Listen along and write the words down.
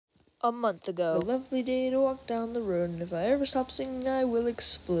A month ago. A lovely day to walk down the road, and if I ever stop singing, I will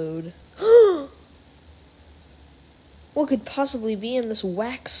explode. What could possibly be in this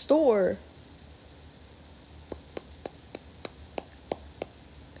wax store?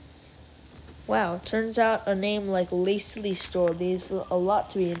 Wow, turns out a name like Lacey Store leaves a lot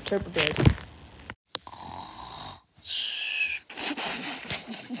to be interpreted.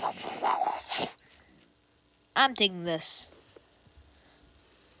 I'm taking this.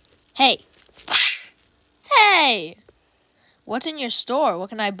 Hey! Hey! What's in your store? What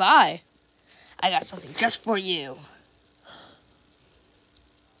can I buy? I got something just for you.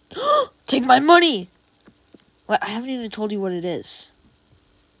 Take my money! What? I haven't even told you what it is.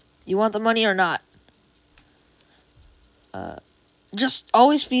 You want the money or not? Just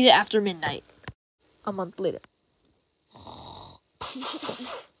always feed it after midnight. A month later.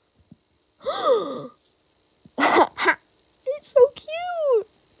 It's so cute!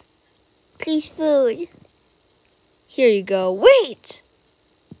 Please, food. Here you go. Wait!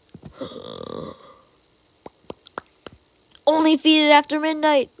 Only feed it after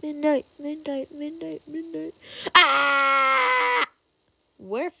midnight. Midnight. Ah!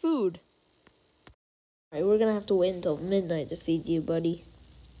 Where food? Alright, we're gonna have to wait until midnight to feed you, buddy.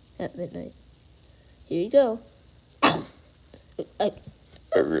 At midnight. Here you go.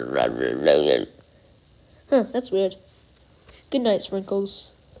 Huh, that's weird. Good night,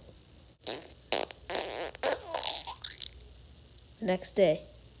 Sprinkles. Next day.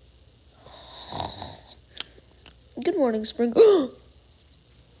 Good morning, Sprinkles.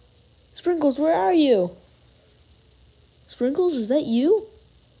 Sprinkles, where are you? Sprinkles, is that you?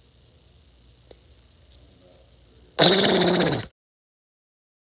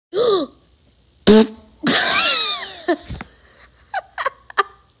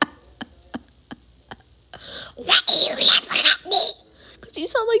 Why are you laughing at me? Because you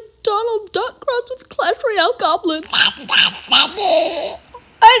sound like Donald Duck crossed with Clash Royale Goblin.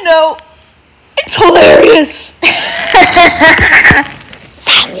 I know. It's hilarious.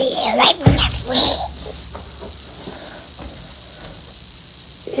 Family, right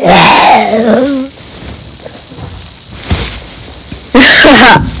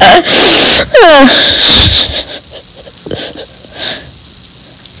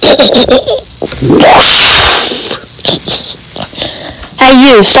Hey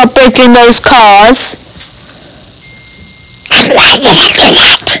you, stop breaking those cars. And why did I do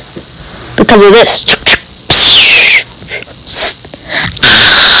that? Because of this.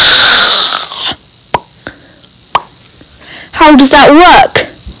 How does that work?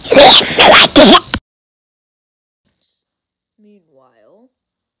 We have no idea. Meanwhile,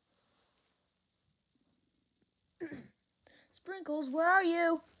 Sprinkles, where are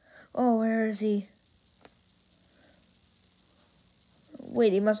you? Oh, where is he?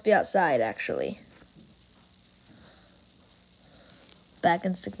 Wait, he must be outside, actually. Back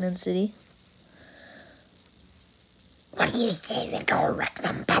in Stickman City. What do you say we go wreck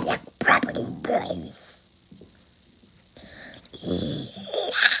some public property, boys?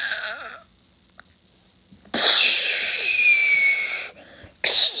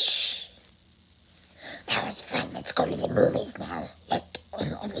 That was fun. Let's go to the movies now. Like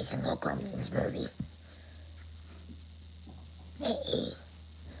in every single Gromblons movie. Hey.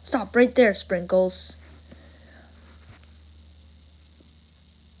 Stop right there, Sprinkles.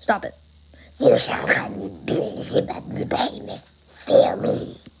 Stop it. You shall call me Busy the Behemoth. Fear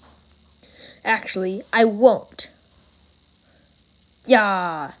me. Actually, I won't.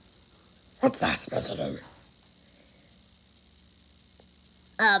 Yeah. What's that supposed to do?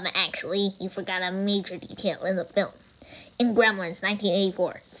 Actually, you forgot a major detail in the film. In Gremlins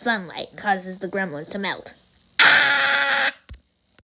 1984, sunlight causes the gremlins to melt.